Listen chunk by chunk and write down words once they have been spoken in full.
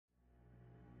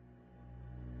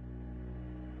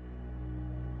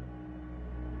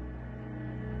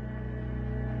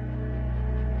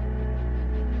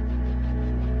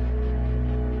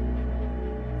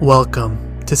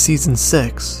Welcome to Season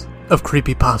 6 of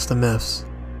Creepypasta Myths.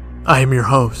 I am your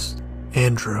host,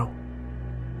 Andrew.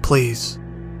 Please,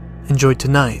 enjoy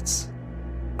tonight's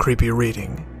creepy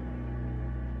reading.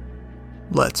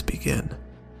 Let's begin.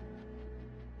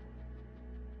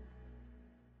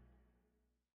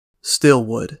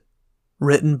 Stillwood,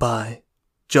 written by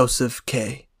Joseph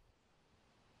K.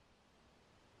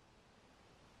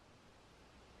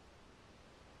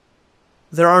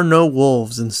 There are no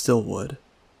wolves in Stillwood.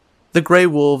 The gray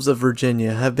wolves of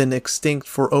Virginia have been extinct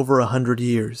for over 100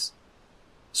 years.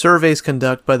 Surveys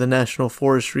conducted by the National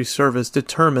Forestry Service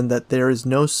determined that there is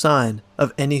no sign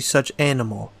of any such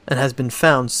animal and has been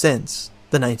found since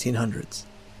the 1900s.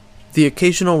 The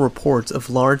occasional reports of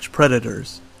large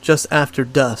predators just after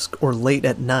dusk or late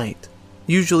at night,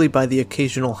 usually by the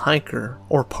occasional hiker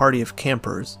or party of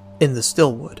campers in the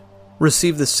Stillwood,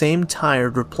 receive the same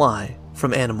tired reply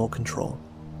from animal control.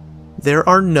 There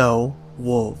are no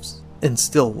wolves in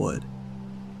Stillwood.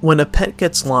 When a pet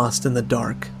gets lost in the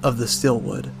dark of the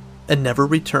Stillwood and never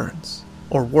returns,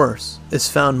 or worse, is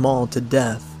found mauled to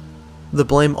death, the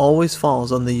blame always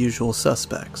falls on the usual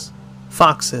suspects,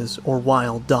 foxes or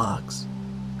wild dogs.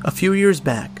 A few years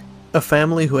back, a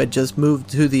family who had just moved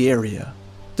to the area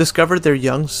discovered their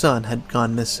young son had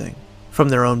gone missing from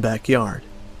their own backyard.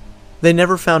 They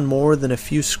never found more than a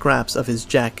few scraps of his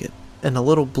jacket and a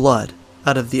little blood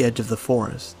out of the edge of the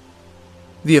forest.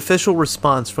 The official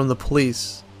response from the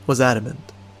police was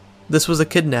adamant. This was a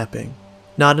kidnapping,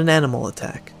 not an animal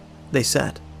attack, they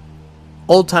said.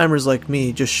 Old-timers like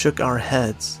me just shook our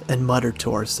heads and muttered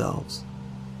to ourselves,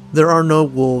 there are no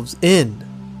wolves in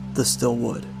the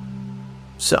Stillwood.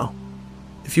 So,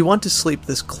 if you want to sleep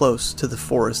this close to the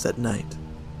forest at night,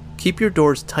 keep your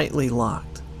doors tightly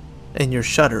locked and your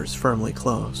shutters firmly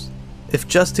closed, if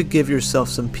just to give yourself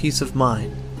some peace of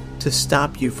mind to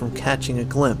stop you from catching a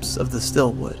glimpse of the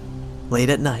Stillwood late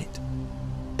at night.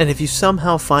 And if you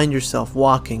somehow find yourself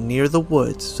walking near the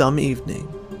woods some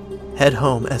evening, head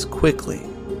home as quickly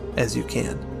as you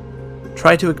can.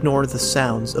 Try to ignore the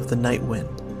sounds of the night wind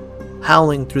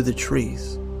howling through the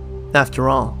trees. After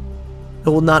all, it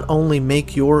will not only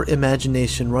make your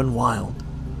imagination run wild,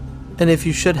 and if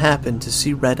you should happen to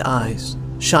see red eyes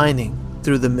shining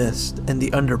through the mist and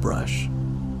the underbrush,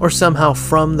 or somehow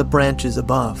from the branches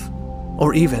above,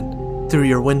 or even through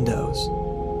your windows,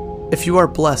 if you are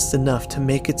blessed enough to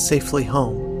make it safely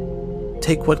home,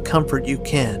 take what comfort you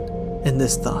can in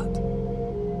this thought.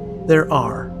 There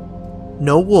are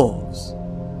no wolves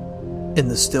in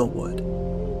the Stillwood.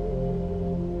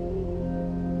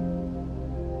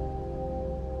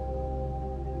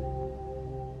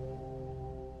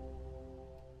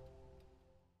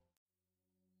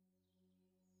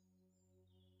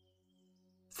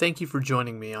 Thank you for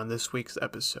joining me on this week's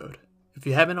episode. If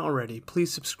you haven't already,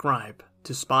 please subscribe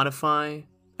to Spotify,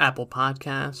 Apple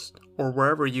Podcasts, or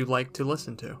wherever you like to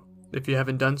listen to. If you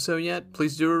haven't done so yet,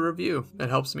 please do a review. It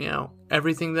helps me out.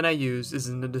 Everything that I use is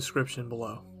in the description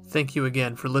below. Thank you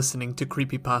again for listening to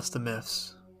Creepypasta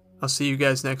Myths. I'll see you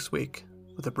guys next week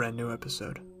with a brand new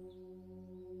episode.